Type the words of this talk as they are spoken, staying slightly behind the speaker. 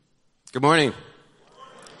Good morning.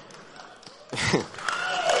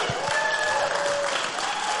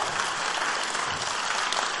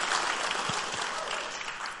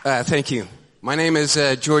 Thank you. My name is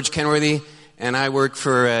George Kenworthy, and I work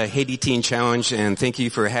for Haiti Teen Challenge, and thank you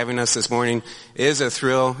for having us this morning. It is a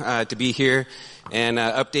thrill to be here and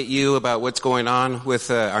update you about what's going on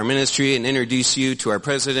with our ministry and introduce you to our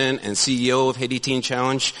president and CEO of Haiti Teen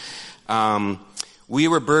Challenge. We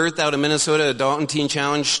were birthed out of Minnesota Adult and Teen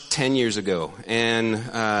Challenge 10 years ago, and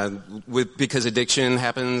because addiction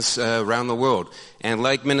happens around the world. And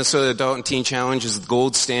like Minnesota Adult and Teen Challenge is the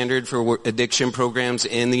gold standard for addiction programs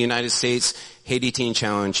in the United States, Haiti Teen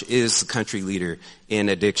Challenge is the country leader in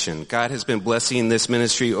addiction. God has been blessing this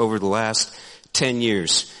ministry over the last 10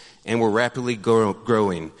 years, and we're rapidly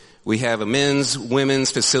growing. We have a men's,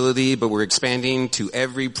 women's facility, but we're expanding to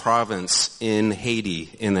every province in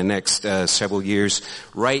Haiti in the next several years.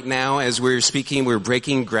 Right now, as we're speaking, we're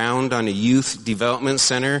breaking ground on a youth development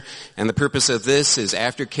center, and the purpose of this is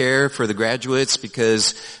aftercare for the graduates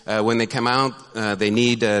because when they come out, they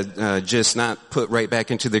need just not put right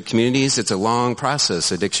back into their communities. It's a long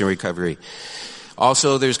process, addiction recovery.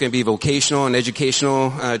 Also, there's going to be vocational and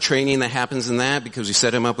educational training that happens in that because we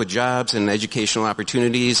set them up with jobs and educational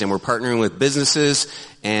opportunities, and we're partnering with businesses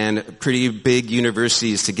and pretty big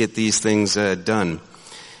universities to get these things done.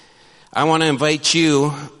 I want to invite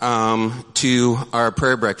you to our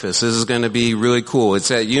prayer breakfast. This is going to be really cool.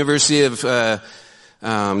 It's at University of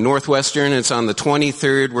Northwestern. It's on the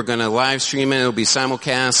 23rd. We're going to live stream it. It'll be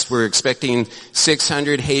simulcast. We're expecting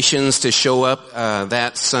 600 Haitians to show up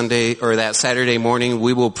that Sunday or that Saturday morning.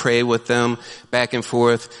 We will pray with them back and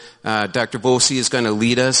forth. Dr. Volcy is going to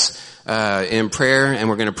lead us in prayer, and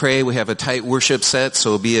we're going to pray. We have a tight worship set, so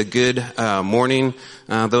it'll be a good morning.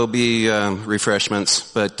 There'll be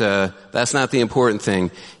refreshments, but that's not the important thing.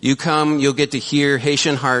 You come, you'll get to hear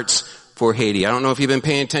Haitian hearts for Haiti. I don't know if you've been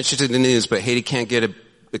paying attention to the news, but Haiti can't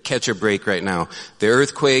catch a break right now. The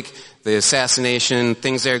earthquake, the assassination,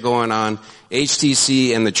 things that are going on.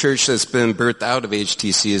 HTC and the church that's been birthed out of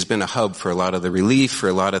HTC has been a hub for a lot of the relief, for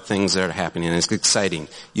a lot of things that are happening, and it's exciting.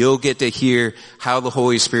 You'll get to hear how the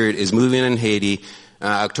Holy Spirit is moving in Haiti.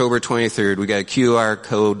 October 23rd, we got a QR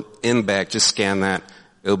code in the back. Just scan that.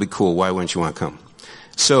 It'll be cool. Why wouldn't you want to come?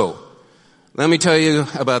 So, let me tell you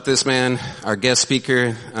about this man, our guest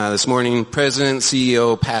speaker this morning, President,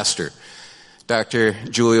 CEO, Pastor, Dr.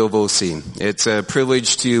 Julio Volcy. It's a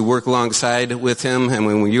privilege to work alongside with him, and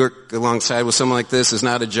when we work alongside with someone like this, it's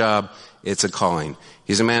not a job, it's a calling.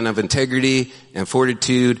 He's a man of integrity and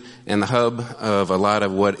fortitude and the hub of a lot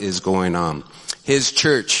of what is going on. His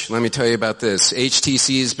church, let me tell you about this.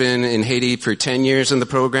 HTC has been in Haiti for 10 years in the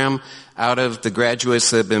program. Out of the graduates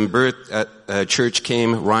that have been birthed, a church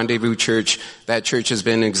came, Rendezvous Church. That church has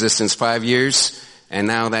been in existence 5 years, and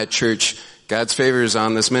now that church, God's favor is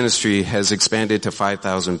on this ministry, has expanded to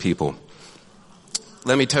 5,000 people.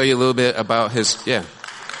 Let me tell you a little bit about the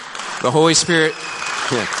Holy Spirit.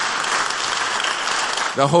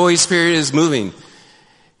 The Holy Spirit is moving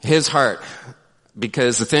his heart.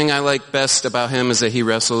 Because the thing I like best about him is that he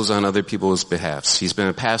wrestles on other people's behalfs. He's been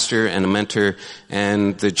a pastor and a mentor,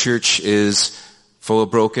 and the church is full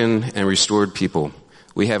of broken and restored people.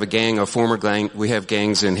 We have we have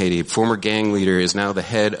gangs in Haiti. Former gang leader is now the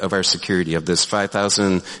head of our security of this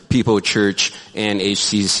 5,000 people church and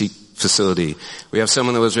HTC facility. We have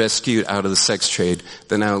someone that was rescued out of the sex trade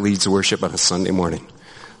that now leads worship on a Sunday morning.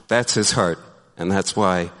 That's his heart, and that's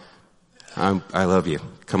why I love you.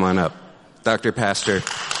 Come on up. Dr. Pastor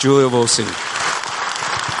Julio Volcy.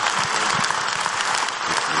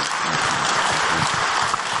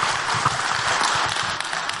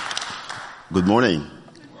 Good morning.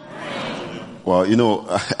 Well,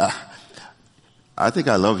 I think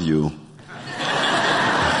I love you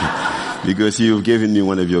because you've given me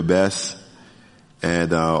one of your best.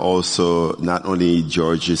 And also, not only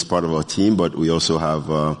George is part of our team, but we also have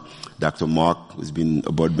Dr. Mark, who's been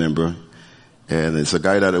a board member. And it's a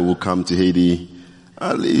guy that will come to Haiti,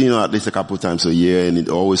 at least a couple of times a year, and he'd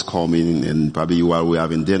always call me, and probably while we're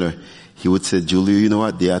having dinner, he would say, Julio, you know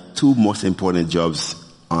what? There are two most important jobs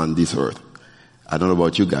on this earth. I don't know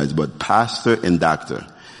about you guys, but pastor and doctor.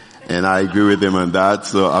 And I agree with him on that,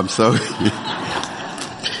 so I'm sorry.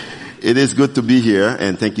 It is good to be here,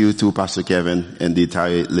 and thank you to Pastor Kevin and the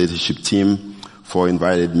entire leadership team for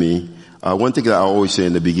inviting me. One thing that I always say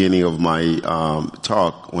in the beginning of my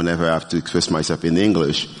talk, whenever I have to express myself in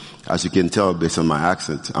English, as you can tell based on my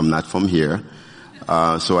accent, I'm not from here.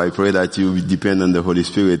 So I pray that you depend on the Holy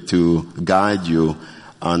Spirit to guide you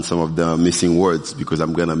on some of the missing words, because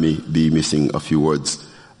I'm going to be missing a few words,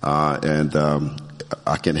 and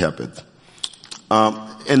I can't help it.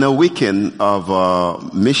 In a weekend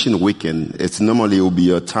of mission weekend, it will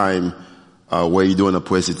be a time where you're doing a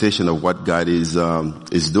presentation of what God is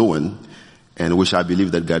doing, and which I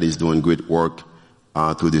believe that God is doing great work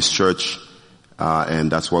through this church,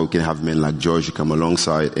 and that's why we can have men like George to come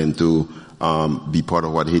alongside and to be part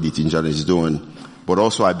of what Haiti Teen Challenge is doing. But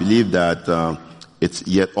also, I believe that it's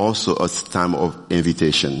yet also a time of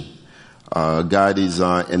invitation. God is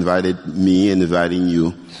invited me and inviting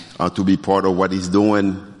you to be part of what He's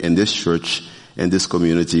doing in this church, in this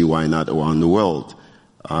community, why not around the world,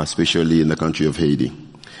 especially in the country of Haiti.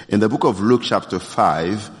 In the book of Luke chapter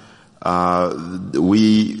 5,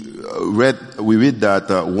 we read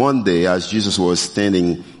that one day as Jesus was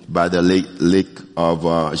standing by the lake of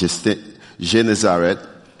Gennesaret,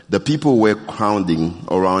 the people were crowding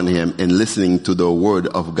around Him and listening to the word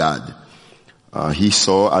of God. He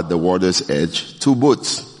saw at the water's edge 2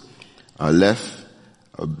 boats left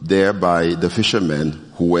there by the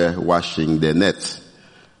fishermen who were washing their nets.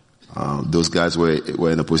 Those guys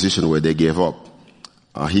were in a position where they gave up.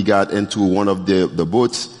 He got into one of the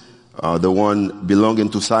boats, the one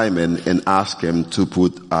belonging to Simon, and asked him to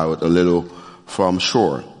put out a little from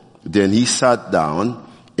shore. Then he sat down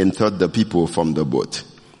and taught the people from the boat.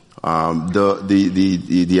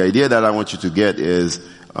 The idea that I want you to get is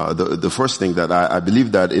the first thing that I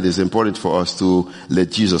believe that it is important for us to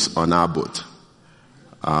let Jesus on our boat.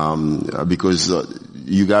 Because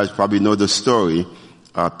you guys probably know the story.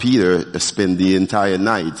 Peter spent the entire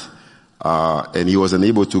night and he wasn't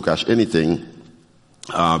able to catch anything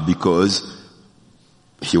because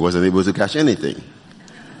he wasn't able to catch anything.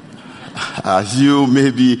 As you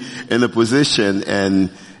may be in a position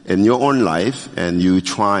and in your own life and you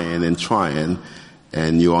trying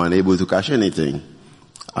and you are unable to catch anything.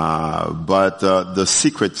 But the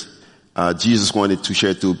secret Jesus wanted to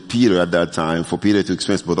share to Peter at that time, for Peter to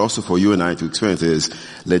experience, but also for you and I to experience, is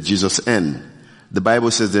let Jesus in. The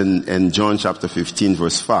Bible says in John chapter 15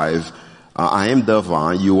 verse 5, I am the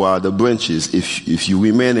vine, you are the branches. If you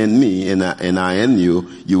remain in me and I in you,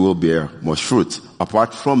 you will bear much fruit.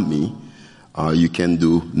 Apart from me, you can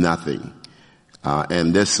do nothing.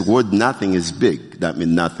 And this word nothing is big. That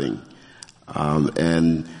means nothing.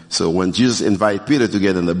 And so when Jesus invited Peter to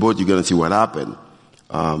get in the boat, you're going to see what happened.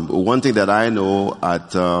 One thing that I know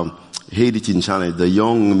at Haiti Teen Challenge, the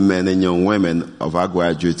young men and young women of our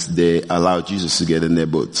graduates, they allowed Jesus to get in their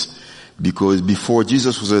boats. Because before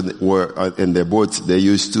Jesus were in their boats,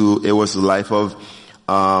 it was a life of,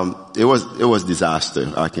 it was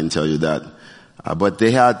disaster, I can tell you that. But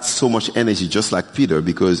they had so much energy, just like Peter,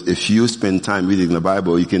 because if you spend time reading the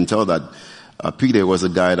Bible, you can tell that Peter was a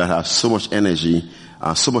guy that has so much energy,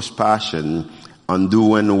 so much passion on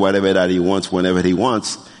doing whatever that he wants, whenever he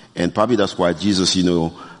wants. And probably that's why Jesus,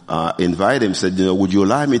 invited him, said, would you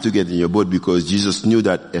allow me to get in your boat? Because Jesus knew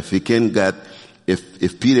that if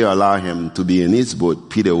Peter allowed him to be in his boat,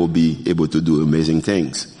 Peter will be able to do amazing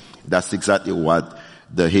things. That's exactly what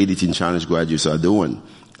the Haiti Teen Challenge graduates are doing.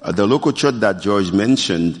 The local church that George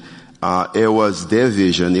mentioned, it was their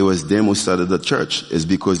vision. It was them who started the church. It's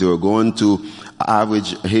because they were going to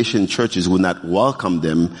average Haitian churches would not welcome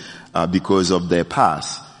them because of their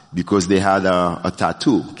past, because they had a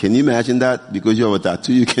tattoo. Can you imagine that? Because you have a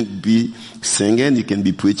tattoo, you can be singing, you can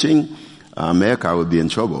be preaching. America would be in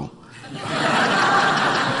trouble.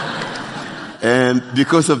 And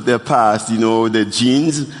because of their past, the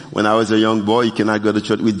jeans, when I was a young boy, you cannot go to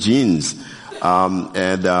church with jeans.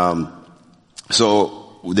 So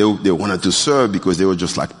they wanted to serve because they were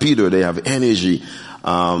just like Peter. They have energy,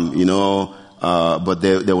 but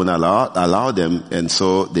they would not allow them. And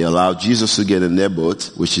so they allowed Jesus to get in their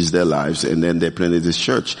boat, which is their lives. And then they planted this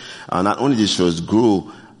church. Not only this church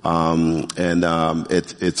grew,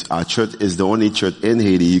 it's our church is the only church in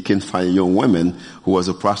Haiti you can find young women who was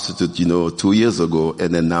a prostitute, 2 years ago,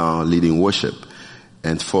 and then now leading worship.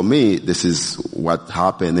 And for me, this is what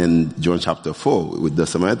happened in John chapter 4 with the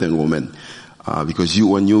Samaritan woman. Because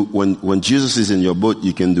when Jesus is in your boat,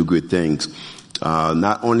 you can do great things.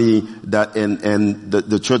 Not only that, and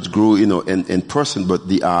the church grew, in person, but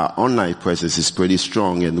the online presence is pretty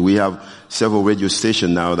strong. And we have several radio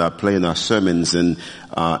stations now that are playing our sermons and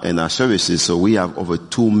our services. So we have over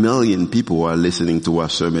 2 million people who are listening to our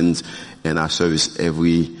sermons and our service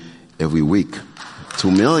every week. 2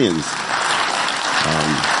 million.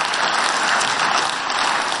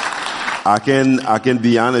 I can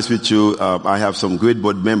be honest with you. I have some great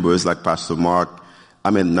board members like Dr. Mark,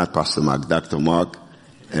 and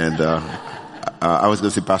I was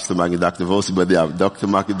going to say Pastor Mark and Dr. Volcy, but they have Dr.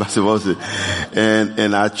 Mark and Pastor Volcy,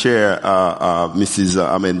 and our chair,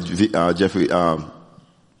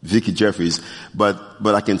 Vicky Jeffries, but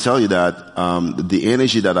I can tell you that the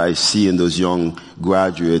energy that I see in those young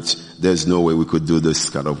graduates, there's no way we could do this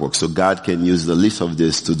kind of work. So God can use the least of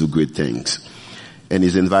this to do great things, and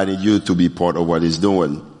He's inviting you to be part of what He's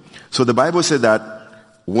doing. So the Bible said that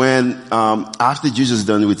when after Jesus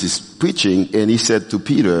done with His preaching, and He said to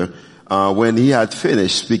Peter, when He had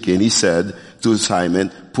finished speaking, He said to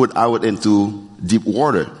Simon, "Put out into deep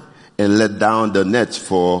water and let down the net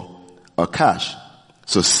for a catch."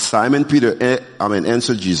 So Simon Peter,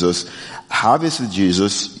 answered Jesus, "Obviously,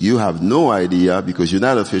 Jesus, you have no idea because you're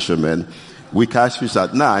not a fisherman. We catch fish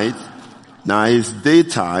at night. Now it's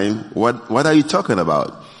daytime. What are you talking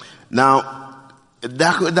about?" Now,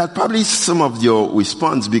 that probably is some of your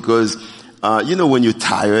response because, when you're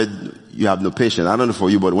tired, you have no patience. I don't know for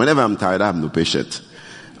you, but whenever I'm tired, I have no patience.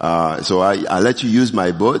 So I let you use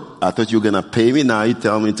my boat. I thought you were gonna pay me. Now you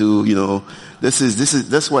tell me to,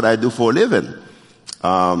 that's what I do for a living.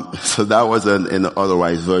 So that was an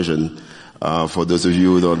otherwise version, for those of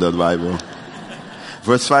you who don't know the Bible.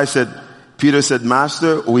 Verse 5 said, Peter said,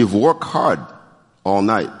 "Master, we've worked hard all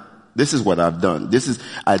night. This is what I've done.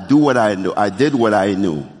 I do what I know. I did what I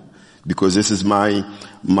knew because this is my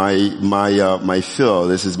field.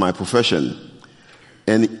 This is my profession.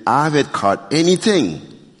 And I haven't caught anything.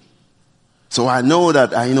 So I know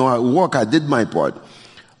that I did my part.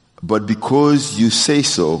 But because you say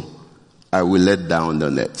so, I will let down the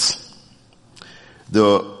nets."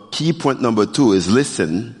 The key point number 2 is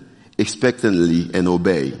listen expectantly and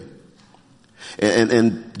obey.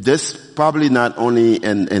 And this probably not only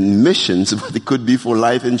in missions, but it could be for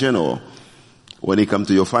life in general. When it comes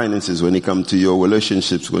to your finances, when it comes to your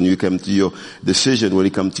relationships, when you come to your decision, when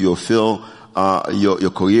it comes to your field,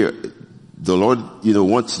 your career, the Lord,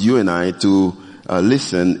 wants you and I to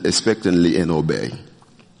listen expectantly and obey.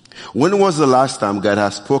 When was the last time God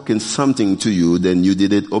has spoken something to you, then you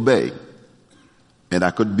didn't obey? And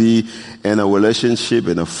that could be in a relationship,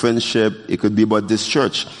 in a friendship. It could be about this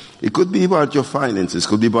church. It could be about your finances. It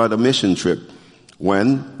could be about a mission trip.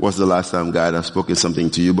 When was the last time God has spoken something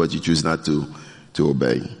to you, but you choose not to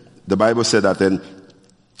obey? The Bible said that in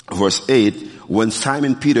verse 8, when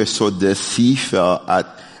Simon Peter saw this, he fell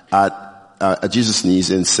at Jesus'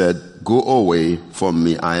 knees and said, "Go away from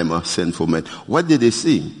me, I am a sinful man." What did he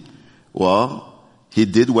see? Well, he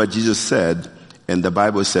did what Jesus said, and the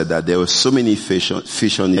Bible said that there were so many fish on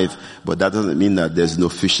the earth, but that doesn't mean that there's no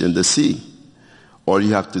fish in the sea. All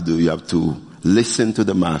you have to do, you have to listen to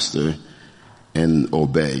the Master and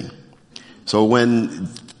obey. So when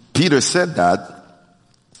Peter said that,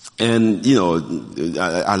 and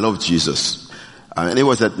I love Jesus. And it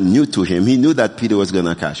was new to him. He knew that Peter was going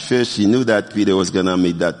to catch fish. He knew that Peter was going to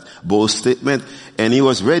make that bold statement. And he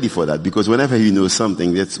was ready for that because whenever he knows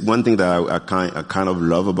something, that's one thing that I kind of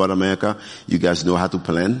love about America. You guys know how to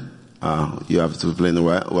plan. You have to plan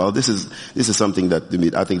well. This is something that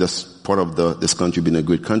I think that's part of this country being a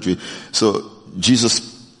great country. So Jesus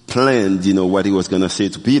planned, what he was going to say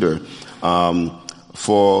to Peter.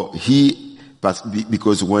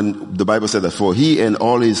 Because when the Bible said that for he and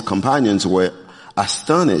all his companions were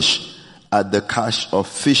astonished at the catch of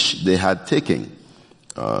fish they had taken.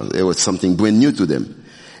 It was something brand new to them.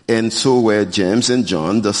 And so were James and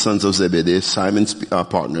John, the sons of Zebedee, Simon's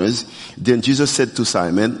partners. Then Jesus said to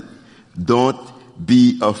Simon, "Don't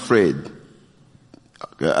be afraid.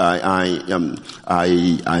 I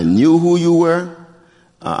knew who you were.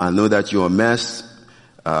 I know that you're a mess.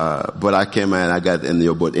 But I came and I got in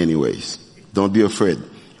your boat anyways. Don't be afraid.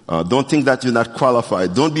 Don't think that you're not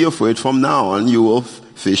qualified. Don't be afraid. From now on, you will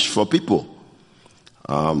fish for people."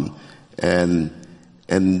 And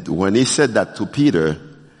when he said that to Peter,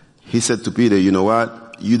 he said to Peter, "You know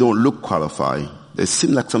what? You don't look qualified. It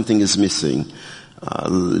seems like something is missing.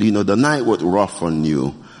 The night was rough on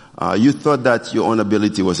you. You thought that your own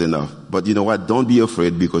ability was enough. But you know what? Don't be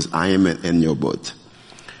afraid because I am in your boat."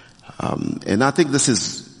 And I think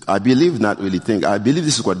I believe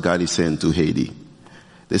this is what God is saying to Haiti.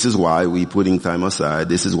 This is why we're putting time aside.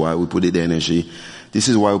 This is why we put in energy. This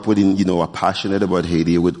is why we're putting, we're passionate about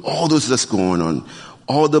Haiti with all this that's going on.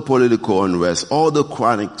 All the political unrest, all the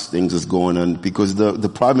chronic things that's going on, because the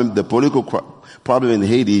political problem in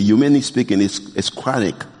Haiti, humanly speaking, is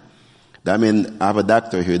chronic. That means I have a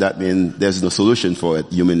doctor here. That means there's no solution for it,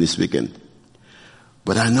 humanly speaking.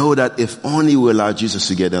 But I know that if only we allow Jesus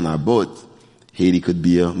to get on our boat, Haiti could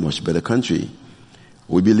be a much better country.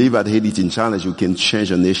 We believe at Haiti Teen Challenge we can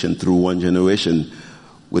change a nation through one generation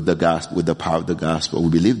with the gospel, with the power of the gospel. We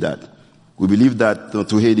believe that. We believe that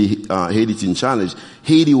through Haiti Teen Challenge,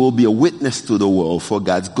 Haiti will be a witness to the world for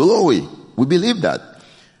God's glory. We believe that.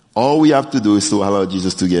 All we have to do is to allow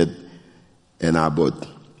Jesus to get in our boat.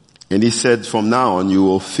 And he said, from now on, you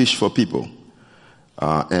will fish for people.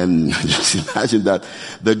 And just imagine that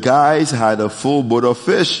the guys had a full boat of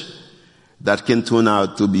fish that can turn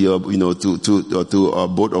out to be a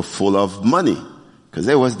boat full of money, because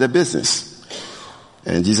that was their business.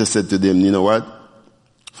 And Jesus said to them, you know what?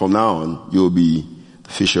 From now on, you will be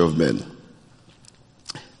fisher of men.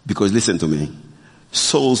 Because listen to me,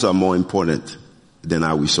 souls are more important than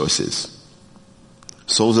our resources.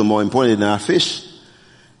 Souls are more important than our fish.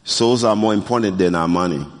 Souls are more important than our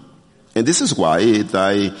money. And this is why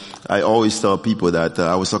I always tell people that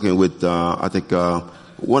I was talking with,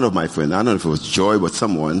 one of my friends, I don't know if it was Joy, but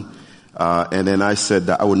someone, and then I said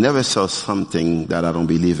that I would never sell something that I don't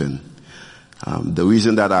believe in. The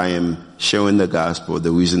reason that I am sharing the gospel,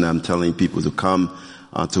 the reason I'm telling people to come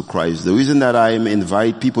to Christ, the reason that I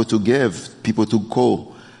invite people to give, people to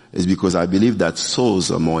go, is because I believe that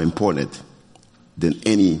souls are more important than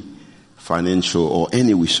any financial or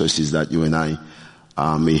any resources that you and I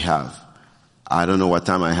may have. I don't know what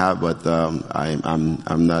time I have, but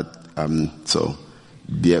I'm not. So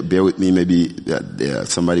bear with me. Maybe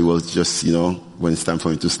somebody will just when it's time for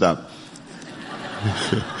me to stop.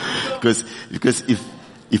 because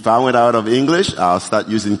if I went out of English, I'll start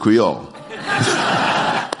using Creole.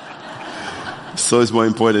 So it's more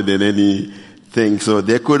important than anything. So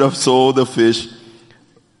they could have sold the fish,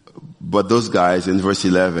 but those guys in verse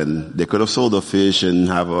 11, they could have sold the fish and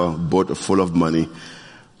have a boat full of money.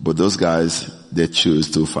 But those guys, they choose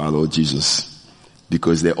to follow Jesus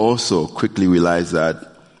because they also quickly realize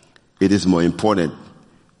that it is more important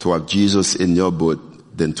to have Jesus in your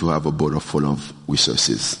boat than to have a boat full of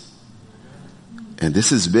resources. And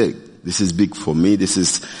this is big. This is big for me. This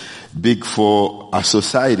is big for our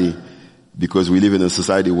society because we live in a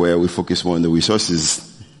society where we focus more on the resources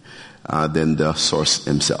than the source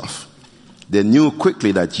himself. They knew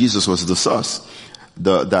quickly that Jesus was the source.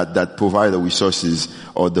 That provide the resources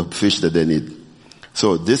or the fish that they need.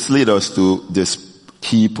 So this leads us to this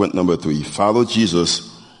key point number 3. Follow Jesus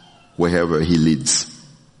wherever he leads.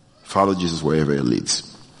 Follow Jesus wherever he leads.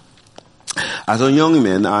 As a young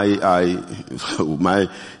man,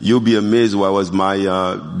 you'll be amazed what was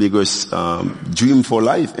my biggest dream for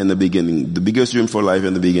life in the beginning. The biggest dream for life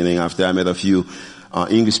in the beginning after I met a few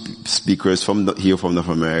English speakers from North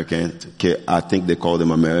America. I think they call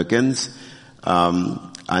them Americans.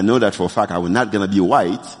 I know that for a fact I was not going to be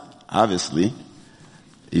white, obviously.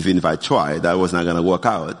 Even if I tried, that was not going to work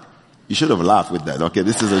out. You should have laughed with that. Okay,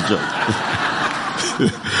 this is a joke.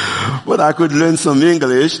 But I could learn some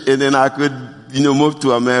English and then I could, move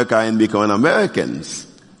to America and become Americans.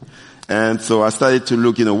 And so I started to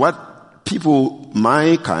look, what people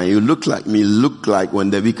my kind who look like me look like when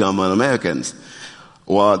they become Americans.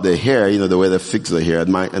 Well, the hair, the way they fix the hair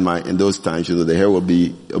in those times, the hair will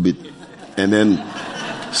be a bit. And then,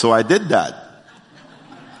 so I did that.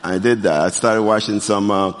 I started watching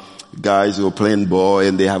some guys who were playing ball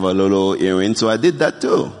and they have a little earring. So I did that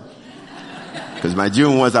too. Because my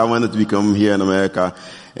dream was I wanted to become here in America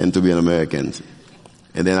and to be an American.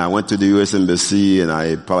 And then I went to the U.S. Embassy and I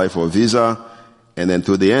applied for a visa. And then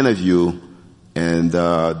to the interview, and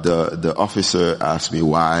the officer asked me,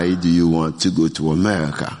 why do you want to go to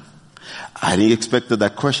America? I didn't expect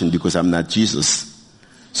that question because I'm not Jesus.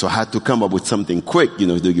 So I had to come up with something quick,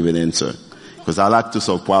 to give an answer. Because I like to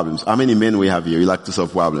solve problems. How many men we have here? You like to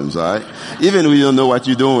solve problems, alright? Even when you don't know what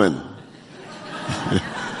you're doing.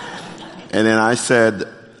 And then I said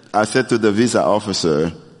to the visa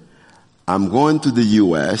officer, I'm going to the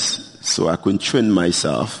U.S. so I can train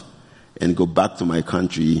myself and go back to my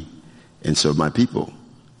country and serve my people.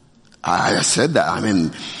 I said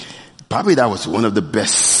that. Probably that was one of the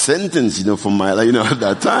best sentences, from my life, at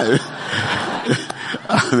that time.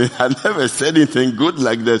 I never said anything good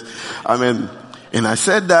like this. And I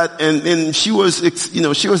said that and she was,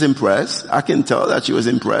 she was impressed. I can tell that she was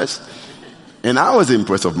impressed. And I was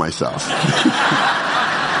impressed of myself.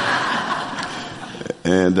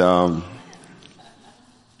 And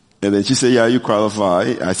then she said, yeah, you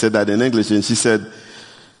qualify. I said that in English and she said,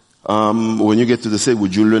 when you get to the States,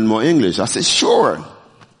 would you learn more English? I said, sure.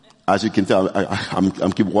 As you can tell,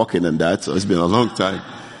 I'm keep working on that, so it's been a long time.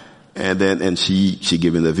 And she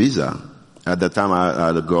gave me the visa. At that time, I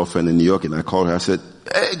had a girlfriend in New York, and I called her. I said,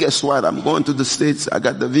 hey, guess what? I'm going to the States. I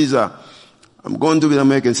got the visa. I'm going to be an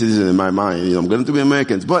American citizen in my mind. I'm going to be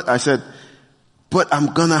American. But I said, but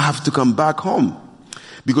I'm going to have to come back home.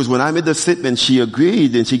 Because when I made the statement, she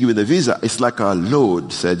agreed and she gave me the visa. It's like a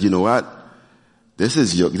load. Said, you know what? This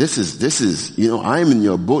is, I'm in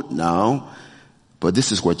your boat now, but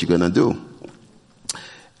this is what you're going to do.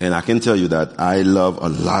 And I can tell you that I love a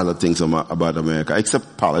lot of things about America,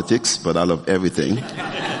 except politics, but I love everything.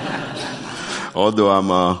 Although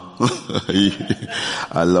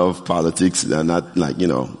I love politics, not like,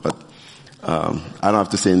 but I don't have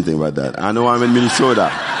to say anything about that. I know I'm in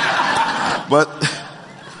Minnesota. But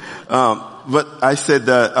I said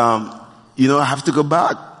that, I have to go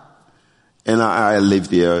back. And I lived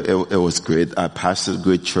there. It was great. I pastored a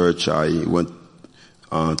great church. I went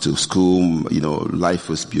to school. Life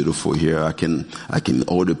was beautiful here. I can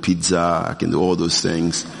order pizza. I can do all those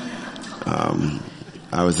things.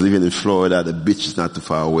 I was living in Florida. The beach is not too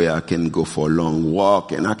far away. I can go for a long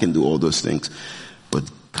walk and I can do all those things. But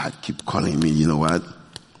God keep calling me, you know what?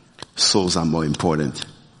 Souls are more important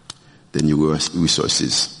than your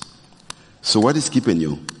resources. So what is keeping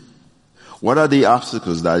you? What are the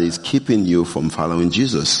obstacles that is keeping you from following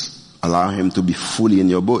Jesus? Allow him to be fully in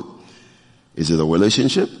your boat. Is it a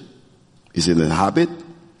relationship? Is it a habit?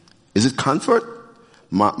 Is it comfort?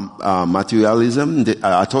 Materialism?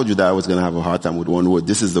 I told you that I was going to have a hard time with one word.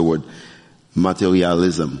 This is the word.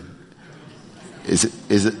 Materialism. Is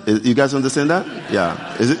it, you guys understand that?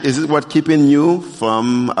 Yeah. Is it what keeping you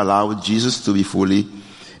from allowing Jesus to be fully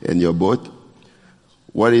in your boat?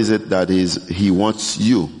 What is it that he wants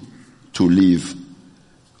you to leave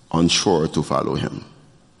on shore to follow him?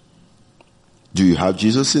 Do you have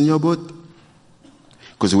Jesus in your boat?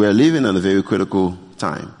 Because we are living in a very critical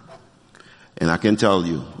time. And I can tell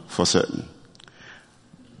you for certain,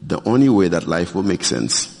 the only way that life will make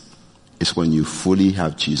sense is when you fully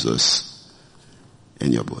have Jesus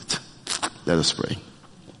in your boat. Let us pray.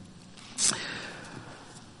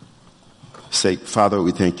 Say, Father,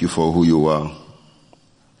 we thank you for who you are.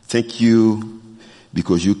 Thank you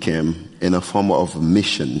because you came in a form of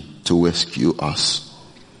mission to rescue us.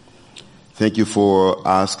 Thank you for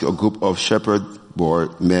asking a group of shepherd boy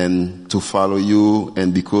men to follow you,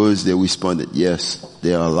 and because they responded yes,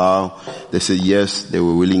 they said yes, they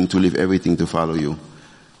were willing to leave everything to follow you.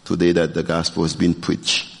 Today that the gospel has been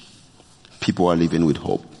preached, people are living with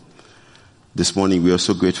hope. This morning we are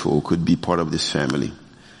so grateful we could be part of this family.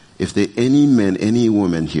 If there are any men, any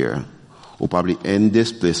women here, or probably in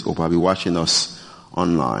this place, or probably watching us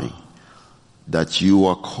online, that you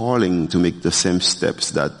are calling to make the same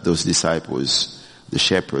steps that those disciples, the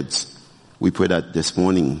shepherds, we pray that this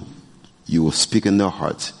morning you will speak in their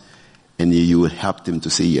hearts and you will help them to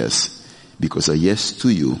say yes, because a yes to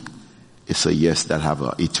you is a yes that have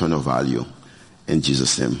an eternal value. In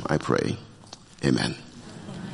Jesus' name I pray. Amen.